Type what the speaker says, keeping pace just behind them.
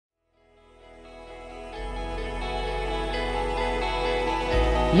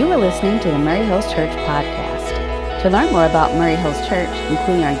You are listening to the Murray Hills Church podcast. To learn more about Murray Hills Church,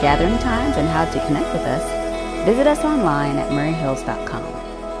 including our gathering times and how to connect with us, visit us online at murrayhills.com.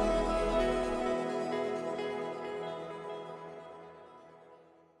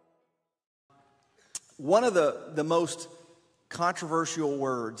 One of the most controversial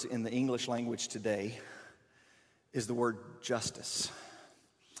words in the English language today is the word justice.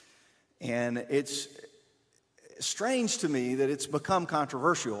 And it's strange to me that it's become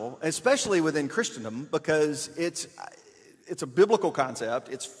controversial, especially within Christendom, because it's a biblical concept.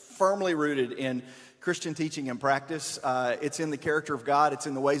 It's firmly rooted in Christian teaching and practice. It's in the character of God. It's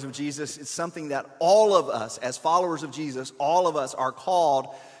in the ways of Jesus. It's something that all of us, as followers of Jesus, all of us are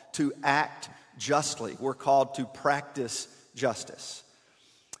called to act justly. We're called to practice justice.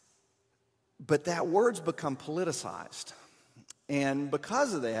 But that word's become politicized. And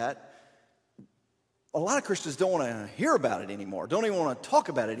because of that, a lot of Christians don't want to hear about it anymore, don't even want to talk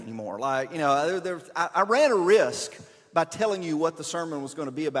about it anymore. Like, I ran a risk by telling you what the sermon was going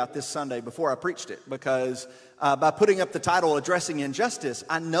to be about this Sunday before I preached it, because by putting up the title, Addressing Injustice,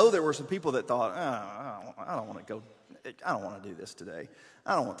 I know there were some people that thought, I don't want to do this today.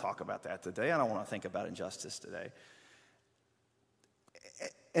 I don't want to talk about that today. I don't want to think about injustice today.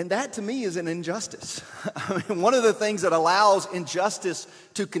 And that, to me, is an injustice. I mean, one of the things that allows injustice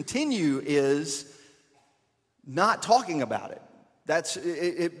to continue is not talking about it.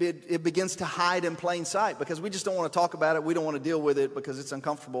 It begins to hide in plain sight because we just don't want to talk about it. We don't want to deal with it because it's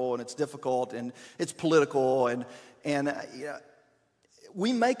uncomfortable and it's difficult and it's political and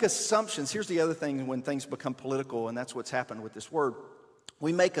we make assumptions. Here's the other thing when things become political, and that's what's happened with this word.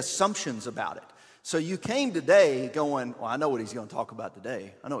 We make assumptions about it. So you came today going, well, I know what he's going to talk about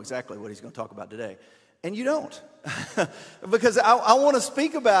today. I know exactly what he's going to talk about today. And you don't. Because I want to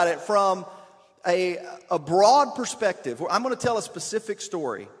speak about it from a broad perspective. I'm going to tell a specific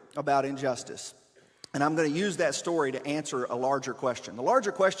story about injustice. And I'm going to use that story to answer a larger question. The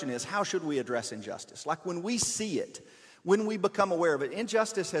larger question is, how should we address injustice? Like when we see it, when we become aware of it.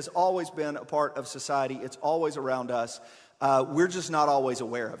 Injustice has always been a part of society. It's always around us. We're just not always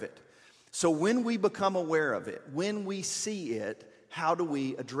aware of it. So when we become aware of it, when we see it, how do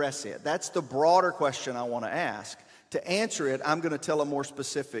we address it? That's the broader question I want to ask. To answer it, I'm going to tell a more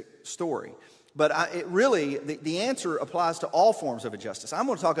specific story. But the answer applies to all forms of injustice. I'm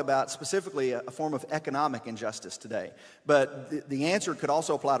going to talk about specifically a form of economic injustice today. But the answer could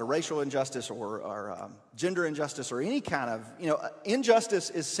also apply to racial injustice or gender injustice or any kind of, injustice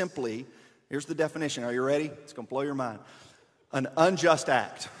is simply, here's the definition. Are you ready? It's going to blow your mind. An unjust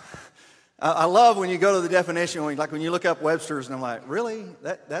act. I love when you go to the definition, when you look up Webster's, and I'm like, really?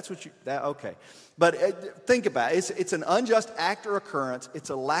 That's what okay. But think about it. It's an unjust act or occurrence. It's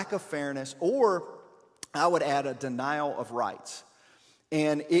a lack of fairness, or I would add a denial of rights.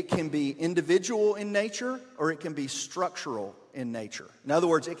 And it can be individual in nature, or it can be structural in nature. In other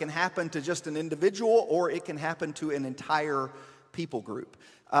words, it can happen to just an individual, or it can happen to an entire people group.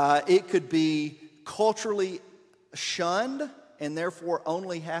 It could be culturally shunned, and therefore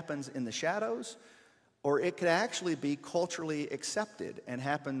only happens in the shadows, or it could actually be culturally accepted and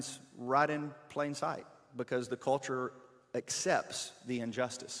happens right in plain sight because the culture accepts the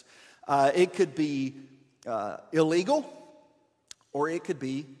injustice. It could be illegal, or it could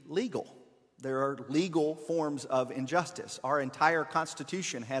be legal. There are legal forms of injustice. Our entire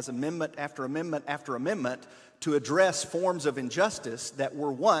Constitution has amendment after amendment after amendment to address forms of injustice that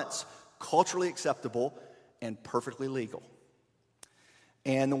were once culturally acceptable and perfectly legal.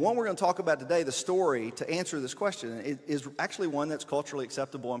 And the one we're going to talk about today, the story to answer this question, is actually one that's culturally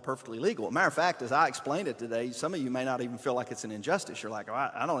acceptable and perfectly legal. Matter of fact, as I explained it today, some of you may not even feel like it's an injustice. You're like, oh,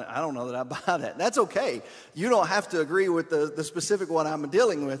 I don't know that I buy that. That's okay. You don't have to agree with the specific one I'm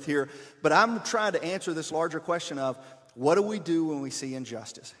dealing with here. But I'm trying to answer this larger question of, what do we do when we see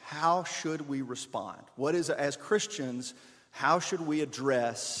injustice? How should we respond? As Christians, how should we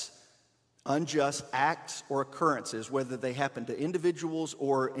address unjust acts or occurrences, whether they happen to individuals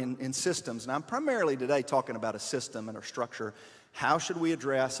or in systems? And I'm primarily today talking about a system and a structure. How should we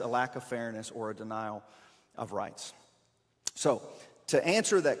address a lack of fairness or a denial of rights? So, to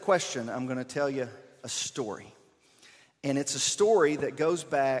answer that question, I'm going to tell you a story. And it's a story that goes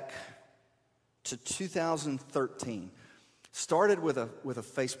back to 2013. Started with a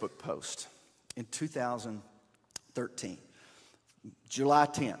Facebook post in 2013, July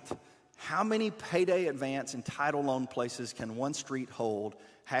 10th. How many payday advance and title loan places can one street hold?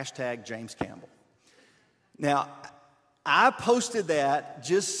 Hashtag James Campbell. Now, I posted that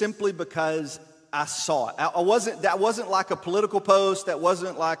just simply because I saw it. That wasn't like a political post. That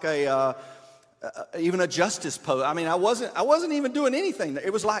wasn't like a even a justice post. I mean, I wasn't even doing anything.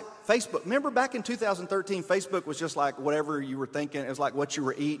 It was like Facebook. Remember back in 2013, Facebook was just like whatever you were thinking. It was like what you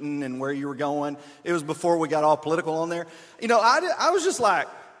were eating and where you were going. It was before we got all political on there. You know, I was just like,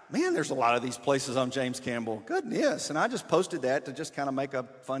 man, there's a lot of these places on James Campbell. Goodness. And I just posted that to just kind of make a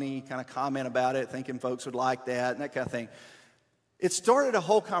funny kind of comment about it, thinking folks would like that and that kind of thing. It started a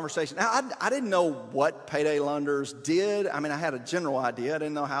whole conversation. Now, I didn't know what payday lenders did. I mean, I had a general idea. I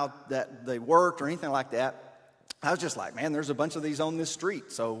didn't know how that they worked or anything like that. I was just like, man, there's a bunch of these on this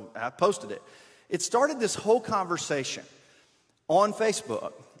street. So I posted it. It started this whole conversation on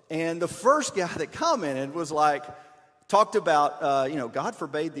Facebook. And the first guy that commented was like, talked about, God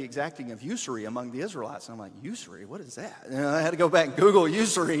forbade the exacting of usury among the Israelites. And I'm like, usury? What is that? And I had to go back and Google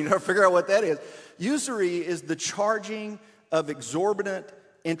usury and figure out what that is. Usury is the charging of exorbitant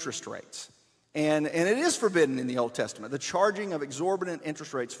interest rates. And it is forbidden in the Old Testament. The charging of exorbitant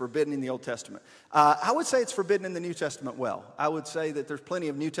interest rates forbidden in the Old Testament. I would say it's forbidden in the New Testament well. I would say that there's plenty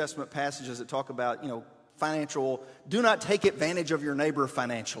of New Testament passages that talk about, financial, do not take advantage of your neighbor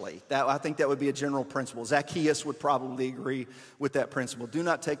financially. I think that would be a general principle. Zacchaeus would probably agree with that principle. Do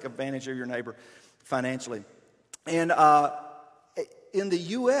not take advantage of your neighbor financially. And in the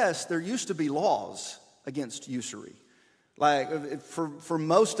U.S., there used to be laws against usury. Like for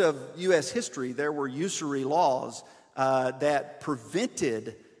most of U.S. history, there were usury laws that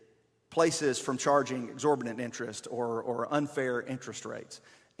prevented places from charging exorbitant interest or unfair interest rates.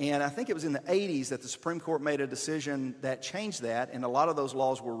 And I think it was in the 80s that the Supreme Court made a decision that changed that, and a lot of those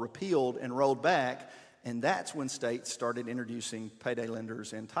laws were repealed and rolled back, and that's when states started introducing payday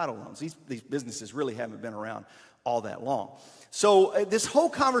lenders and title loans. These businesses really haven't been around all that long. So this whole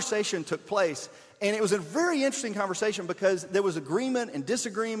conversation took place, and it was a very interesting conversation because there was agreement and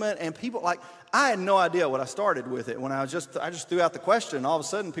disagreement, and people I had no idea what I started with it when I just threw out the question, and all of a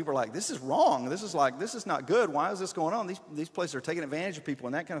sudden people were like, this is wrong, this is not good, why is this going on? These places are taking advantage of people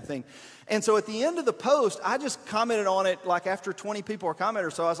and that kind of thing. And so at the end of the post, I just commented on it, like after 20 people were commenting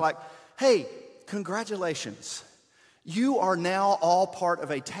or so, I was like, hey, congratulations. You are now all part of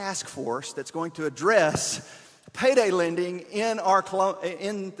a task force that's going to address payday lending in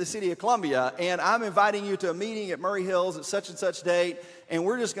the city of Columbia, and I'm inviting you to a meeting at Murray Hills at such and such date, and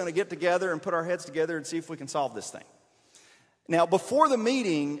we're just going to get together and put our heads together and see if we can solve this thing. Now, before the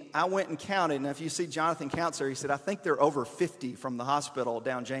meeting, I went and counted, and if you see Jonathan counts there, he said, I think there are over 50 from the hospital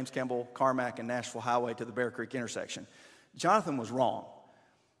down James Campbell, Carmack, and Nashville Highway to the Bear Creek intersection. Jonathan was wrong.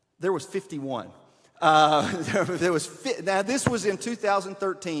 There was 51. Now, this was in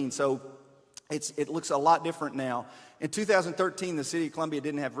 2013, so it looks a lot different now. In 2013, the city of Columbia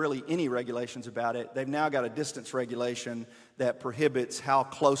didn't have really any regulations about it. They've now got a distance regulation that prohibits how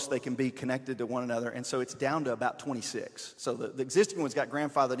close they can be connected to one another, and so it's down to about 26. So the existing ones got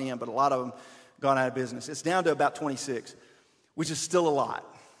grandfathered in, but a lot of them gone out of business. It's down to about 26, which is still a lot.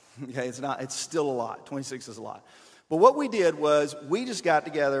 Okay, it's still a lot. 26 is a lot. But what we did was we just got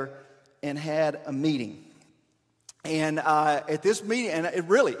together and had a meeting. And at this meeting, and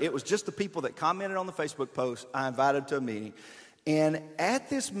it was just the people that commented on the Facebook post I invited to a meeting. And at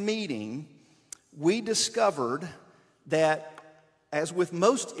this meeting, we discovered that, as with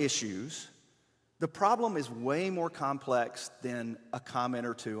most issues, the problem is way more complex than a comment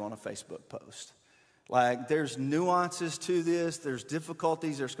or two on a Facebook post. Like, there's nuances to this, there's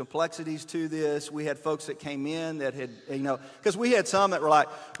difficulties, there's complexities to this. We had folks that came in that had, because we had some that were like,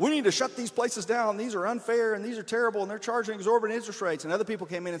 we need to shut these places down, these are unfair, and these are terrible, and they're charging exorbitant interest rates. And other people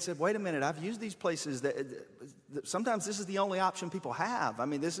came in and said, wait a minute, I've used these places, that sometimes this is the only option people have. I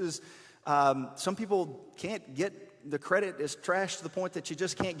mean, this is, some people can't get, the credit is trashed to the point that you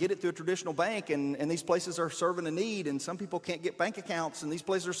just can't get it through a traditional bank, and these places are serving a need, and some people can't get bank accounts, and these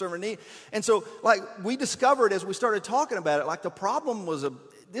places are serving a need. And so, we discovered as we started talking about it, the problem was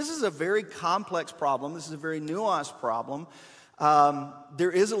this is a very complex problem. This is a very nuanced problem.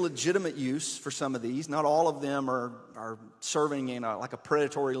 There is a legitimate use for some of these. Not all of them are serving in a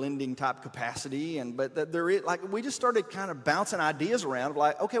predatory lending type capacity, but there is, we just started kind of bouncing ideas around,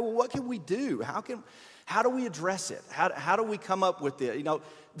 okay, well, what can we do? How do we address it? How do we come up with it?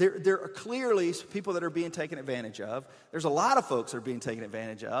 There are clearly people that are being taken advantage of. There's a lot of folks that are being taken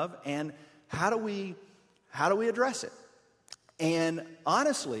advantage of, and how do we address it? And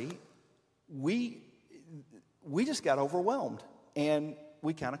honestly, we just got overwhelmed, and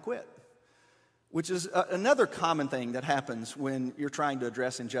we kind of quit, which is another common thing that happens when you're trying to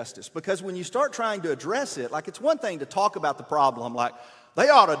address injustice. Because when you start trying to address it, it's one thing to talk about the problem, they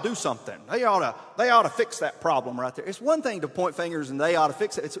ought to do something. They ought to fix that problem right there. It's one thing to point fingers and they ought to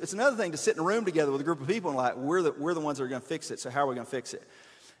fix it. It's another thing to sit in a room together with a group of people and we're the ones that are going to fix it. So how are we going to fix it?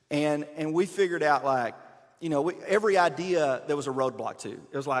 And we figured out, like, every idea there was a roadblock to.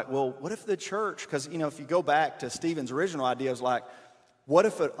 It was like, well, what if the church, because, if you go back to Stephen's original idea, it was like, what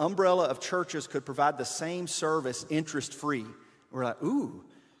if an umbrella of churches could provide the same service interest-free? We're like, ooh,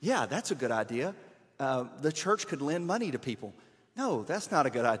 yeah, that's a good idea. The church could lend money to people. No, that's not a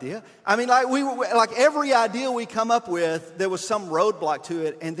good idea. I mean, like every idea we come up with, there was some roadblock to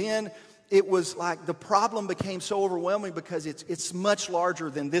it, and then it was like the problem became so overwhelming because it's much larger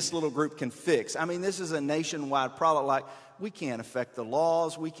than this little group can fix. I mean, this is a nationwide problem. Like, we can't affect the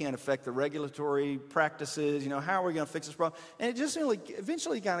laws. We can't affect the regulatory practices. How are we going to fix this problem? And it just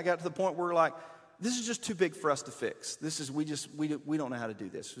eventually kind of got to the point where, like, this is just too big for us to fix. We don't know how to do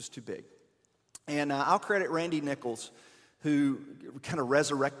this. It's too big. And I'll credit Randy Nichols, who kind of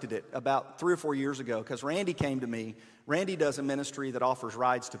resurrected it about 3 or 4 years ago, because Randy came to me. Randy does a ministry that offers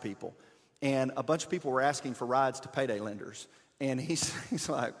rides to people. And a bunch of people were asking for rides to payday lenders. And he's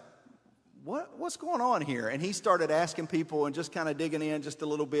like, what's going on here? And he started asking people and just kind of digging in just a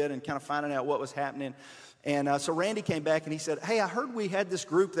little bit and kind of finding out what was happening. And so Randy came back and he said, hey, I heard we had this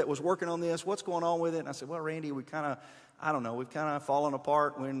group that was working on this. What's going on with it? And I said, well, Randy, we've kind of fallen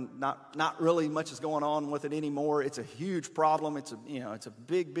apart. When not really much is going on with it anymore. It's a huge problem. It's a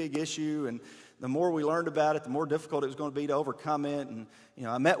big issue. And the more we learned about it, the more difficult it was going to be to overcome it. And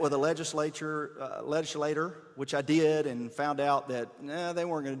I met with a legislator, which I did, and found out that they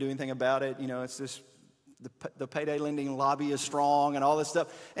weren't going to do anything about it. It's this the payday lending lobby is strong and all this stuff.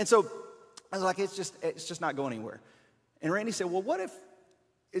 And so I was like, it's just not going anywhere. And Randy said, well, what if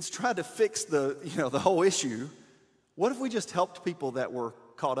it's trying to fix the whole issue? What if we just helped people that were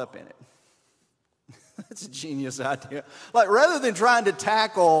caught up in it? That's a genius idea. Like, rather than trying to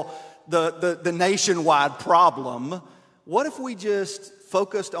tackle the nationwide problem, what if we just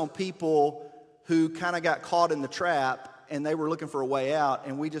focused on people who kind of got caught in the trap and they were looking for a way out,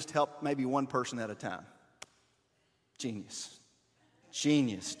 and we just helped maybe one person at a time? Genius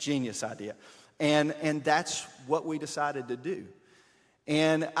idea. And that's what we decided to do.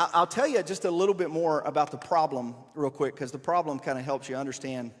 And I'll tell you just a little bit more about the problem real quick, because the problem kind of helps you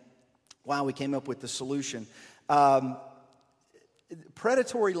understand why we came up with the solution.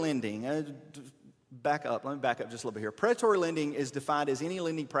 Predatory lending, let me back up just a little bit here. Predatory lending is defined as any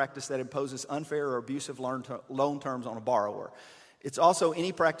lending practice that imposes unfair or abusive loan terms on a borrower. It's also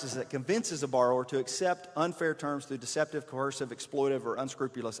any practice that convinces a borrower to accept unfair terms through deceptive, coercive, exploitive, or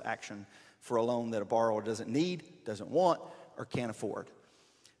unscrupulous action for a loan that a borrower doesn't need, doesn't want, or can't afford.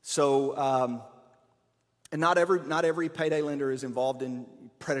 So, and not every payday lender is involved in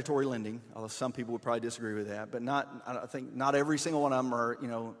predatory lending, although some people would probably disagree with that. But I think not every single one of them are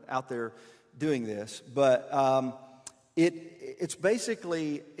out there doing this. But it's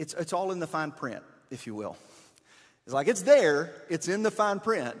basically it's all in the fine print, if you will. It's like it's there, it's in the fine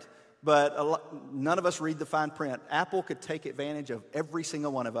print, but none of us read the fine print. Apple could take advantage of every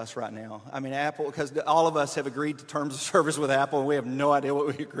single one of us right now. I mean, Apple, because all of us have agreed to terms of service with Apple, and we have no idea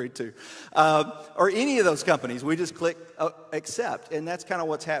what we agreed to. Or any of those companies. We just click accept, and that's kind of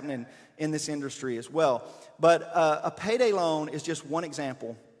what's happening in this industry as well. But a payday loan is just one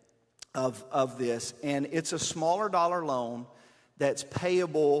example of this, and it's a smaller dollar loan that's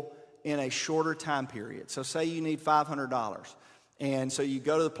payable in a shorter time period. So say you need $500. And so you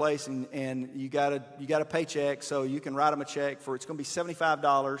go to the place and you got a paycheck, so you can write them a check for, it's going to be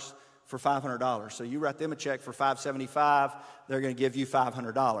 $75 for $500. So you write them a check for $575, they're going to give you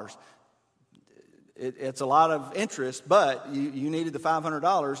 $500. It's a lot of interest, but you needed the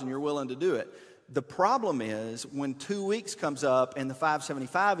 $500 and you're willing to do it. The problem is when 2 weeks comes up and the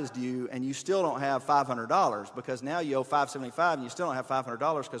 $575 is due and you still don't have $500, because now you owe $575 and you still don't have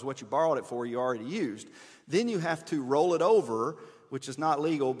 $500 because what you borrowed it for you already used. Then you have to roll it over, which is not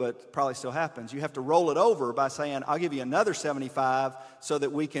legal but probably still happens. You have to roll it over by saying, I'll give you another $75 so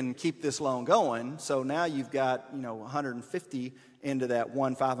that we can keep this loan going. So now you've got $150 into that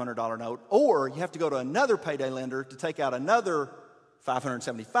one $500 note. Or you have to go to another payday lender to take out another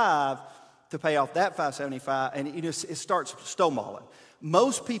 $575 to pay off that $575, and it starts stonewalling.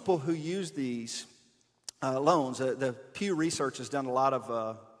 Most people who use these loans, the Pew Research has done a lot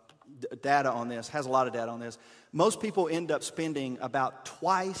of data on this, has a lot of data on this. Most people end up spending about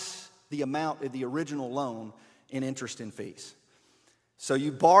twice the amount of the original loan in interest and fees. So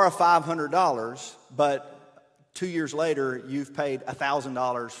you borrow $500, but 2 years later, you've paid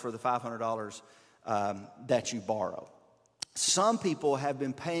 $1,000 for the $500 that you borrow. Some people have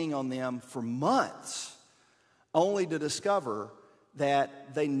been paying on them for months, only to discover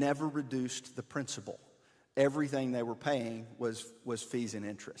that they never reduced the principal. Everything they were paying was fees and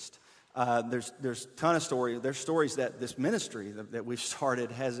interest. There's a ton of stories. There's stories that this ministry that we've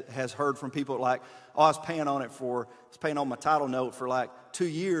started has heard from people like, oh, I was paying on my title note for like 2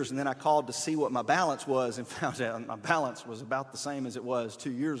 years, and then I called to see what my balance was and found out my balance was about the same as it was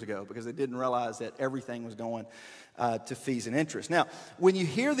 2 years ago because they didn't realize that everything was going to fees and interest. Now, when you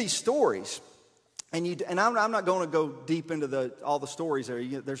hear these stories, and I'm not going to go deep into all the stories there.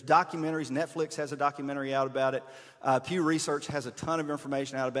 There's documentaries. Netflix has a documentary out about it. Pew Research has a ton of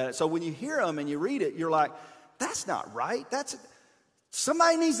information out about it. So when you hear them and you read it, you're like, that's not right.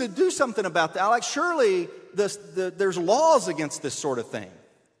 Somebody needs to do something about that. Like, surely there's laws against this sort of thing.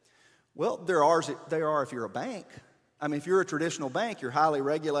 Well, there are if you're a bank. I mean, if you're a traditional bank, you're highly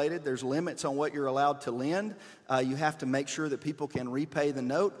regulated. There's limits on what you're allowed to lend. You have to make sure that people can repay the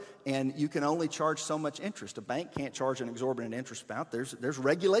note, and you can only charge so much interest. A bank can't charge an exorbitant interest amount. There's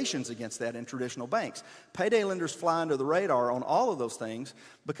regulations against that in traditional banks. Payday lenders fly under the radar on all of those things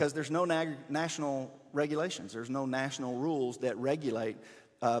because there's no national regulations. There's no national rules that regulate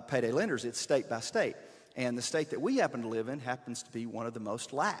payday lenders. It's state by state. And the state that we happen to live in happens to be one of the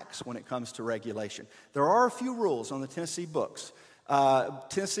most lax when it comes to regulation. There are a few rules on the Tennessee books.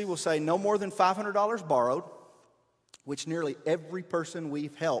 Tennessee will say no more than $500 borrowed, which nearly every person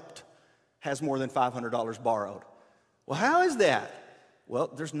we've helped has more than $500 borrowed. Well, how is that? Well,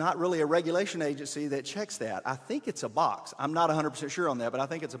 there's not really a regulation agency that checks that. I think it's a box. I'm not 100% sure on that, but I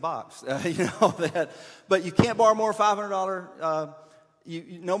think it's a box. But you can't borrow more than $500.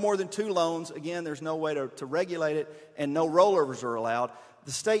 No more than 2 loans. Again, there's no way to regulate it, and no rollovers are allowed.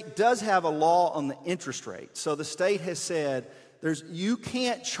 The state does have a law on the interest rate. So the state has said you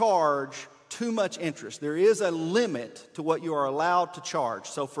can't charge too much interest. There is a limit to what you are allowed to charge.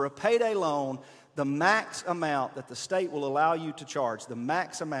 So for a payday loan, the max amount that the state will allow you to charge, the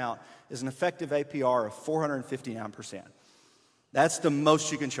max amount is an effective APR of 459%. That's the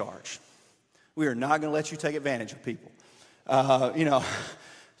most you can charge. We are not going to let you take advantage of people.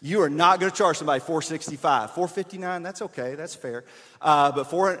 You are not going to charge somebody $465, $459. That's okay, that's fair.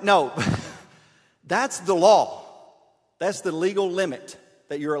 But no, that's the law. That's the legal limit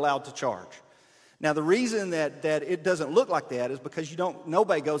that you're allowed to charge. Now, the reason that it doesn't look like that is because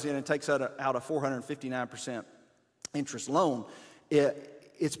nobody goes in and takes out a 459% interest loan.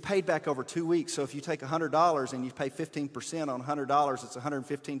 It's paid back over 2 weeks. So if you take $100 and you pay 15% on $100, it's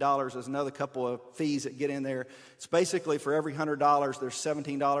 $115. There's another couple of fees that get in there. It's basically for every $100, there's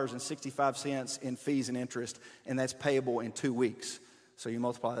 $17.65 in fees and interest, and that's payable in 2 weeks. So you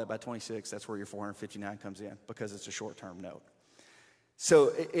multiply that by 26, that's where your 459 comes in because it's a short-term note.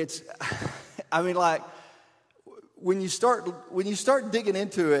 So when you start digging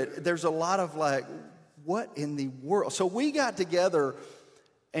into it, there's a lot of like, what in the world? So we got together.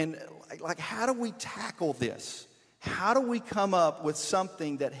 And how do we tackle this? How do we come up with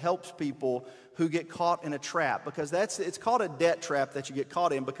something that helps people who get caught in a trap? Because it's called a debt trap that you get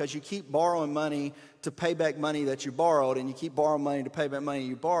caught in because you keep borrowing money to pay back money that you borrowed, and you keep borrowing money to pay back money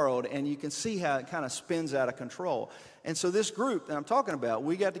you borrowed, and you can see how it kind of spins out of control. And so this group that I'm talking about,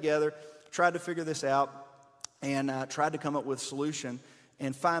 we got together, tried to figure this out, and tried to come up with a solution,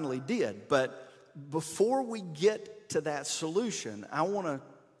 and finally did. But before we get to that solution, I want to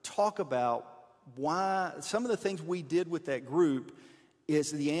talk about why some of the things we did with that group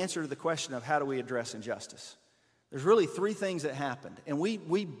is the answer to the question of how do we address injustice. There's really 3 things that happened, and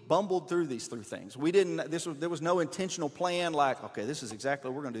we bumbled through these 3 things. There was no intentional plan like, okay, this is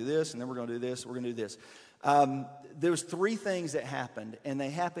exactly, we're going to do this, and then we're going to do this, we're going to do this. There was 3 things that happened, and they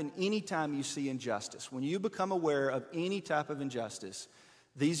happen anytime you see injustice. When you become aware of any type of injustice,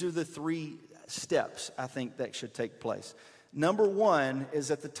 these are the 3 steps I think that should take place. Number 1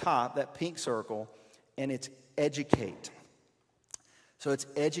 is at the top, that pink circle, and it's educate. So it's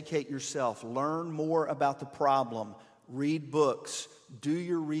educate yourself. Learn more about the problem. Read books. Do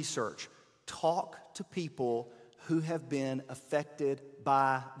your research. Talk to people who have been affected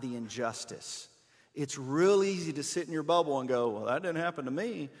by the injustice. It's real easy to sit in your bubble and go, well, that didn't happen to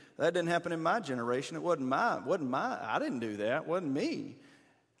me. That didn't happen in my generation. It wasn't my, I didn't do that. It wasn't me.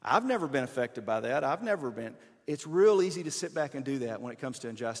 I've never been affected by that. It's real easy to sit back and do that when it comes to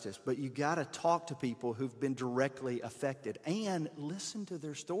injustice. But you got to talk to people who've been directly affected and listen to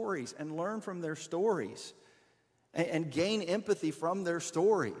their stories and learn from their stories and gain empathy from their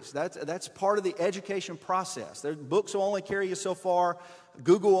stories. That's part of the education process. Books will only carry you so far.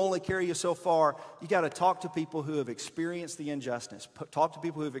 Google will only carry you so far. You got to talk to people who have experienced the injustice. Talk to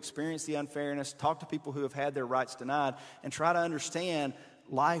people who have experienced the unfairness. Talk to people who have had their rights denied and try to understand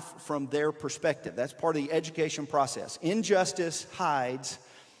life from their perspective. That's part of the education process. Injustice hides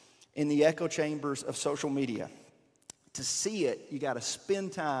in the echo chambers of social media. To see it, you got to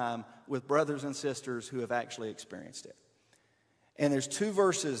spend time with brothers and sisters who have actually experienced it. And there's two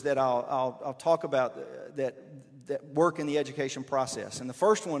verses that I'll talk about that work in the education process. And the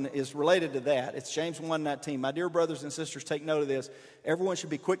first one is related to that. It's James 1:19. My dear brothers and sisters, take note of this. Everyone should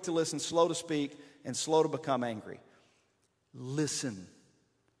be quick to listen, slow to speak, and slow to become angry. Listen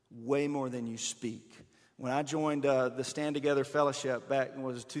way more than you speak. When I joined the Stand Together Fellowship back in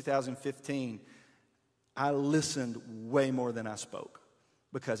 2015, I listened way more than I spoke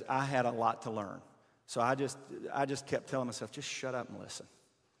because I had a lot to learn. So I just kept telling myself, just shut up and listen.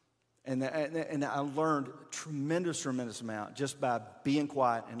 And I learned tremendous amount just by being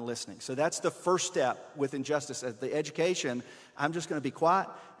quiet and listening. So that's the first step with injustice. At the education, I'm just going to be quiet,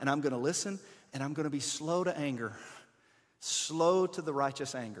 and I'm going to listen, and I'm going to be slow to anger. Slow to the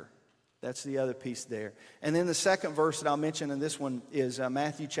righteous anger. That's the other piece there. And then the second verse that I'll mention in this one is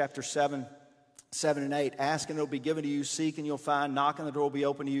Matthew chapter 7 and 8. Ask and it will be given to you. Seek and you'll find. Knock and the door will be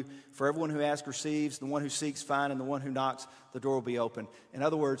open to you. For everyone who asks receives. The one who seeks finds. And the one who knocks, the door will be open. In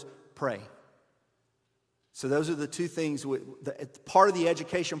other words, pray. So those are the two things. Part of the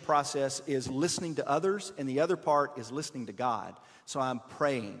education process is listening to others, and the other part is listening to God. So I'm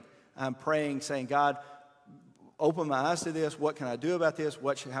praying. I'm praying, saying, God, open my eyes to this. What can I do about this?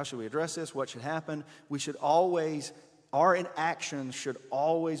 How should we address this? What should happen? We should always, our actions should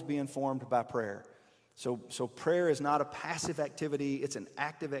always be informed by prayer. So prayer is not a passive activity. It's an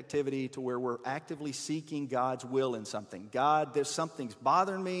active activity to where we're actively seeking God's will in something. God, there's something's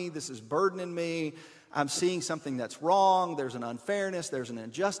bothering me. This is burdening me. I'm seeing something that's wrong. There's an unfairness. There's an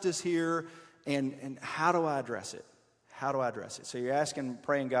injustice here. And how do I address it? How do I address it? So you're asking,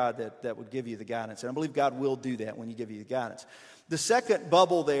 praying God that would give you the guidance. And I believe God will do that when you give you the guidance. The second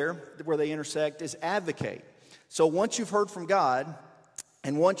bubble there where they intersect is advocate. So once you've heard from God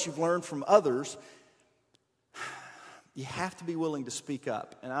and once you've learned from others, you have to be willing to speak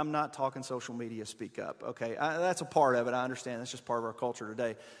up. And I'm not talking social media speak up, okay? That's a part of it. I understand. That's just part of our culture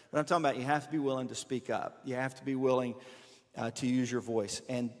today. But I'm talking about you have to be willing to speak up. You have to be willing to use your voice.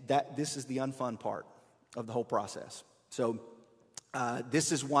 And this is the unfun part of the whole process. So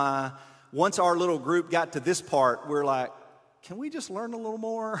this is why once our little group got to this part, we're like, can we just learn a little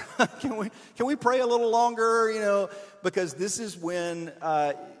more? Can we pray a little longer? You know, because this is when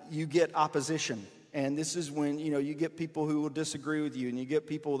you get opposition. And this is when, you get people who will disagree with you, and you get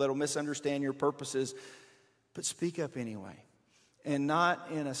people that will misunderstand your purposes. But speak up anyway. And not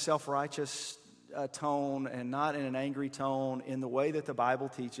in a self-righteous tone, and not in an angry tone, in the way that the Bible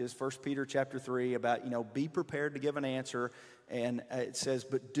teaches. 1 Peter chapter 3 about, be prepared to give an answer. And it says,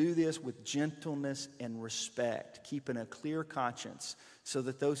 but do this with gentleness and respect, keeping a clear conscience, so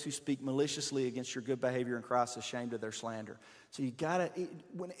that those who speak maliciously against your good behavior in Christ are ashamed of their slander. So you got to,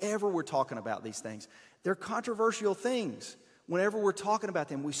 whenever we're talking about these things, they're controversial things. Whenever we're talking about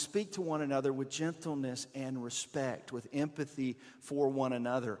them, we speak to one another with gentleness and respect, with empathy for one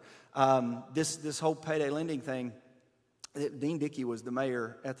another. This whole payday lending thing, Dean Dickey was the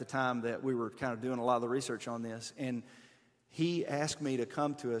mayor at the time that we were kind of doing a lot of the research on this, and he asked me to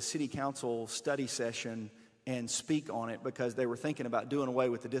come to a city council study session and speak on it because they were thinking about doing away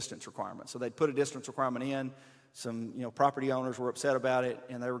with the distance requirement. So they'd put a distance requirement in. Some property owners were upset about it,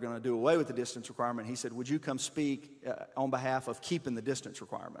 and they were going to do away with the distance requirement. He said, would you come speak on behalf of keeping the distance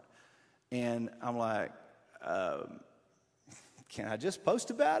requirement? And I'm like, can I just post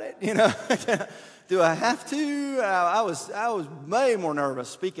about it? Do I have to? I was way more nervous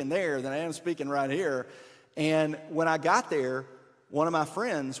speaking there than I am speaking right here. And when I got there, one of my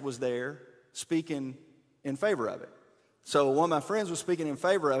friends was there speaking in favor of it. So one of my friends was speaking in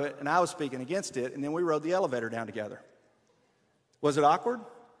favor of it, and I was speaking against it, and then we rode the elevator down together. Was it awkward?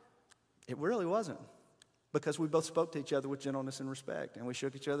 It really wasn't, because we both spoke to each other with gentleness and respect, and we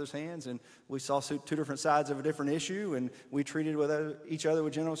shook each other's hands, and we saw two different sides of a different issue, and we treated each other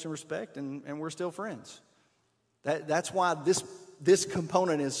with gentleness and respect, and we're still friends. That's why this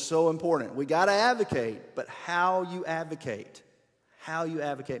component is so important. We got to advocate, but how you advocate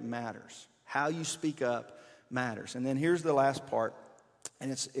matters. How you speak up matters. And then here's the last part, and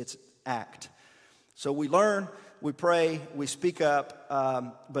it's act. So we learn, we pray, we speak up,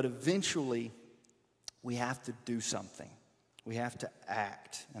 but eventually we have to do something. We have to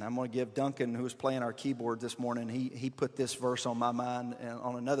act. And I'm going to give Duncan, who was playing our keyboard this morning, he put this verse on my mind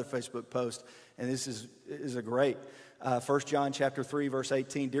on another Facebook post, and this is a great 1 John chapter 3, verse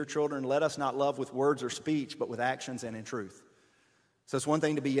 18. Dear children, let us not love with words or speech, but with actions and in truth. So it's one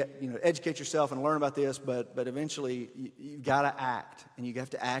thing to be, educate yourself and learn about this, but eventually you've got to act, and you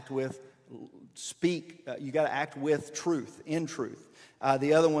have to act with you got to act with truth, in truth.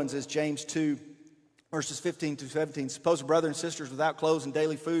 The other ones is James 2, Verses 15 to 17, suppose a brother and sisters without clothes and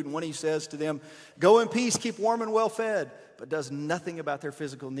daily food, and one of you says to them, go in peace, keep warm and well fed, but does nothing about their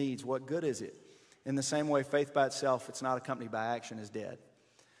physical needs. What good is it? In the same way, faith by itself, if it's not accompanied by action, is dead.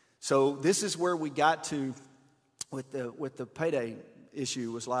 So this is where we got to with the payday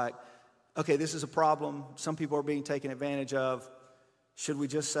issue, was like, okay, this is a problem. Some people are being taken advantage of. Should we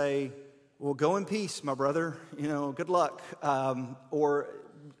just say, well, go in peace, my brother, good luck? Or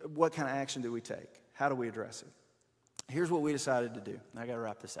what kind of action do we take? How do we address it? Here's what we decided to do. I got to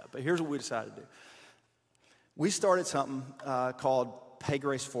wrap this up, but here's what we decided to do. We started something called Pay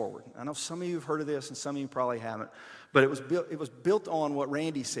Grace Forward. I know some of you have heard of this and some of you probably haven't, but it was built on what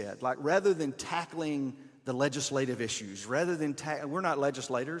Randy said. Like, rather than tackling the legislative issues, we're not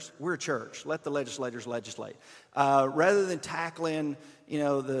legislators, we're a church. Let the legislators legislate. Rather than tackling,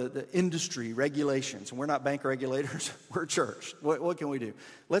 the industry regulations, and we're not bank regulators, we're a church. What can we do?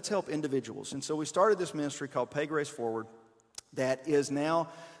 Let's help individuals. And so we started this ministry called Pay Grace Forward that is now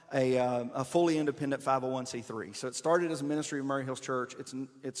a fully independent 501c3. So it started as a ministry of Murray Hills Church.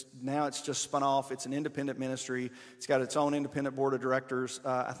 Now it's just spun off. It's an independent ministry. It's got its own independent board of directors.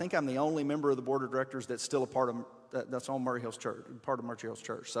 I think I'm the only member of the board of directors that's still a part of that's on Murray Hills Church, part of Murray Hills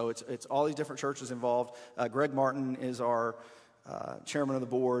Church. So it's all these different churches involved. Greg Martin is our chairman of the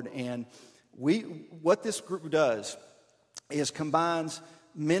board, and what this group does is combines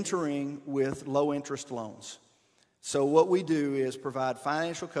mentoring with low interest loans. So what we do is provide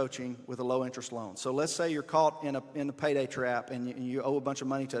financial coaching with a low-interest loan. So let's say you're caught in a payday trap and you owe a bunch of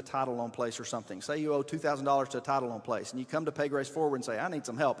money to a title loan place or something. Say you owe $2,000 to a title loan place, and you come to Pay Grace Forward and say, I need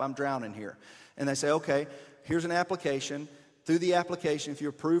some help. I'm drowning here. And they say, okay, here's an application. Through the application, if you're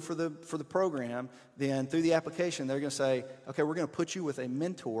approved for the program, then through the application, they're going to say, okay, we're going to put you with a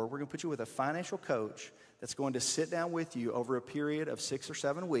mentor. We're going to put you with a financial coach that's going to sit down with you over a period of 6 or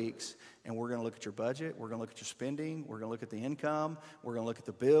 7 weeks, and we're going to look at your budget, we're going to look at your spending, we're going to look at the income, we're going to look at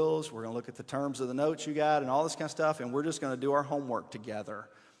the bills, we're going to look at the terms of the notes you got and all this kind of stuff, and we're just going to do our homework together.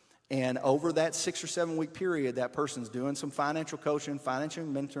 And over that 6 or 7 week period, that person's doing some financial coaching, financial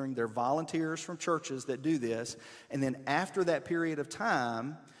mentoring. They're volunteers from churches that do this. And then after that period of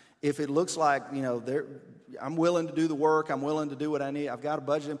time, if it looks like, I'm willing to do the work, I'm willing to do what I need, I've got a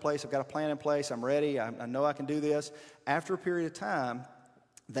budget in place, I've got a plan in place, I'm ready, I know I can do this. After a period of time,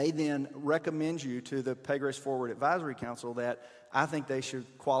 they then recommend you to the Pay Grace Forward Advisory Council that I think they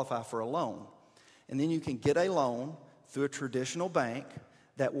should qualify for a loan. And then you can get a loan through a traditional bank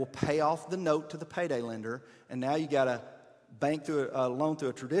that will pay off the note to the payday lender, and now you got a loan through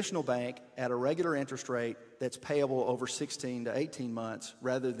a traditional bank at a regular interest rate that's payable over 16 to 18 months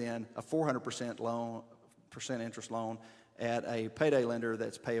rather than a 400% interest loan at a payday lender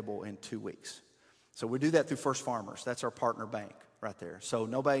that's payable in 2 weeks. So we do that through First Farmers. That's our partner bank right there. So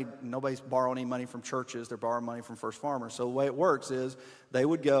nobody's borrowing any money from churches. They're borrowing money from First Farmers. So the way it works is they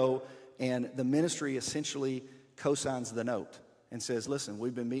would go, and the ministry essentially co-signs the note and says, listen,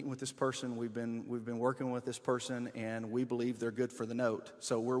 we've been meeting with this person, we've been working with this person, and we believe they're good for the note.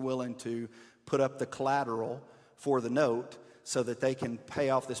 So we're willing to put up the collateral for the note so that they can pay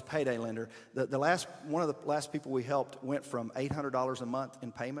off this payday lender. One of the last people we helped went from $800 a month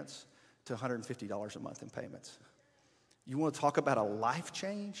in payments to $150 a month in payments. You want to talk about a life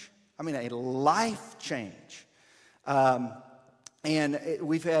change? I mean, a life change.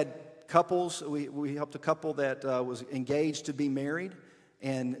 We've had couples, we helped a couple that was engaged to be married,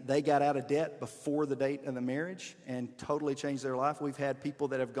 and they got out of debt before the date of the marriage and totally changed their life. We've had people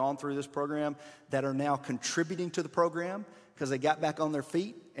that have gone through this program that are now contributing to the program because they got back on their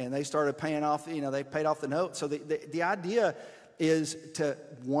feet and they started paying off, they paid off the note. So the idea is to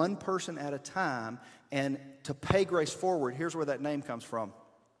one person at a time, and to Pay Grace Forward, here's where that name comes from.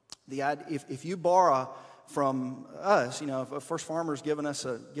 If you borrow from us, if First Farmers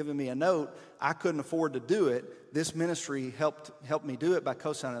giving me a note, I couldn't afford to do it. This ministry helped me do it by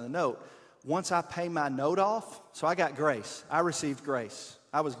co-signing the note. Once I pay my note off, so I got grace. I received grace.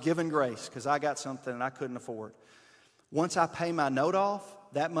 I was given grace because I got something that I couldn't afford. Once I pay my note off,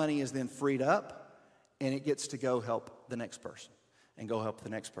 that money is then freed up, and it gets to go help the next person, and go help the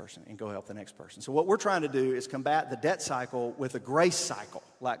next person, and go help the next person. So what we're trying to do is combat the debt cycle with a grace cycle.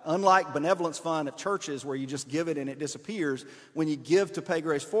 Unlike benevolence fund at churches where you just give it and it disappears, when you give to Pay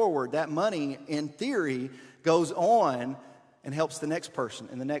Grace Forward, that money, in theory, goes on and helps the next person,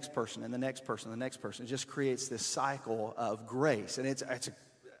 and the next person, and the next person, and the next person. It just creates this cycle of grace. And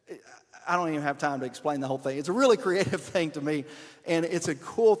I don't even have time to explain the whole thing. It's a really creative thing to me, and it's a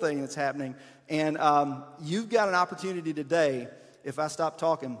cool thing that's happening. And you've got an opportunity today, if I stop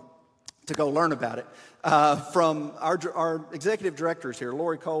talking, to go learn about it. From our executive directors here,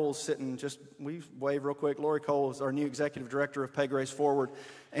 Lori Cole's sitting, we wave real quick. Lori Cole is our new executive director of Pay Grace Forward.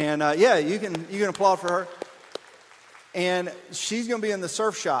 And you can applaud for her. And she's going to be in the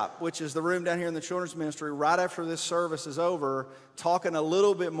surf shop, which is the room down here in the children's ministry, right after this service is over, talking a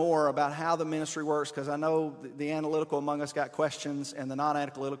little bit more about how the ministry works, because I know the analytical among us got questions, and the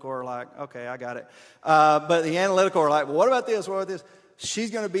non-analytical are like, okay, I got it. But the analytical are like, well, what about this? What about this?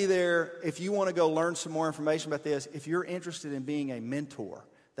 She's going to be there if you want to go learn some more information about this. If you're interested in being a mentor,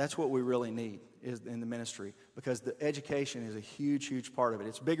 that's what we really need is in the ministry, because the education is a huge, huge part of it.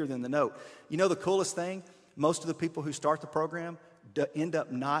 It's bigger than the note. You know the coolest thing? Most of the people who start the program end up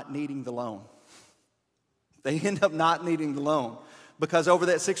not needing the loan. They end up not needing the loan because over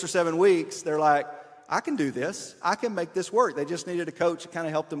that 6 or 7 weeks, they're like, I can do this. I can make this work. They just needed a coach to kind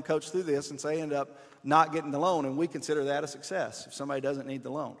of help them coach through this, and so they end up not getting the loan, and we consider that a success if somebody doesn't need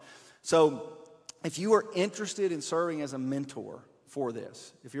the loan. So if you are interested in serving as a mentor for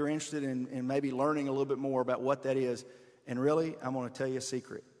this, if you're interested in maybe learning a little bit more about what that is, and really, I'm going to tell you a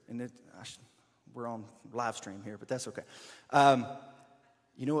secret, and we're on live stream here, but that's okay.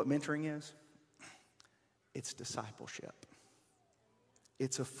 You know what mentoring is? It's discipleship.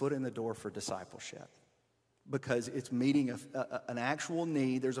 It's a foot in the door for discipleship because it's meeting an actual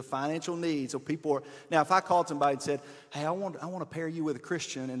need. There's a financial need. So people are, now if I called somebody and said, hey, I want to pair you with a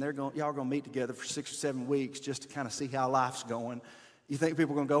Christian, and y'all are going to meet together for 6 or 7 weeks just to kind of see how life's going, you think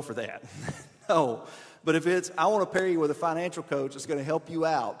people are going to go for that? No. But if it's, I want to pair you with a financial coach that's going to help you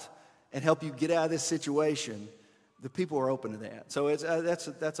out and help you get out of this situation, the people are open to that. So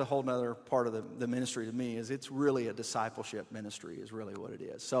that's a whole other part of the ministry to me, is it's really a discipleship ministry is really what it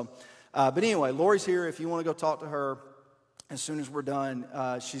is. So, but anyway, Lori's here. If you want to go talk to her as soon as we're done,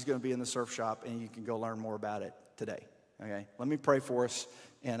 she's going to be in the surf shop, and you can go learn more about it today. Okay, let me pray for us,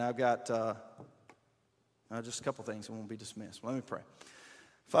 and I've got just a couple things, and we'll be dismissed. Let me pray.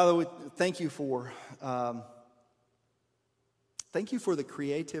 Father, we thank you for the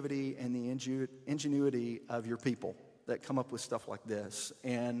creativity and the ingenuity of your people that come up with stuff like this.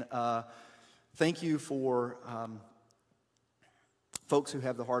 And thank you for folks who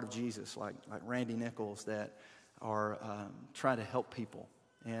have the heart of Jesus, like Randy Nichols, that are trying to help people.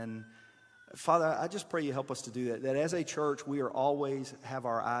 And Father, I just pray you help us to do that as a church, we are always have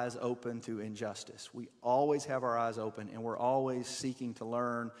our eyes open to injustice. We always have our eyes open, and we're always seeking to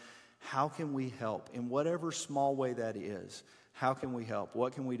learn, how can we help in whatever small way that is. How can we help?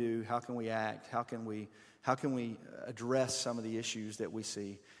 What can we do? How can we act? How can we address some of the issues that we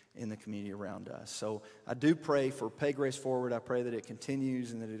see in the community around us? So I do pray for Pay Grace Forward. I pray that it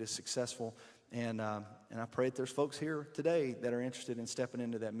continues and that it is successful. And I pray that there's folks here today that are interested in stepping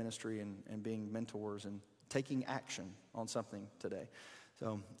into that ministry and being mentors and taking action on something today.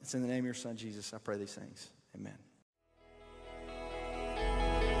 So it's in the name of your Son, Jesus, I pray these things. Amen.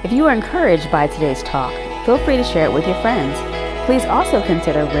 If you were encouraged by today's talk, feel free to share it with your friends. Please also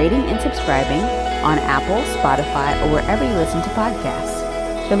consider rating and subscribing on Apple, Spotify, or wherever you listen to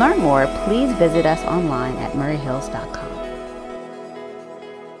podcasts. To learn more, please visit us online at murrayhills.com.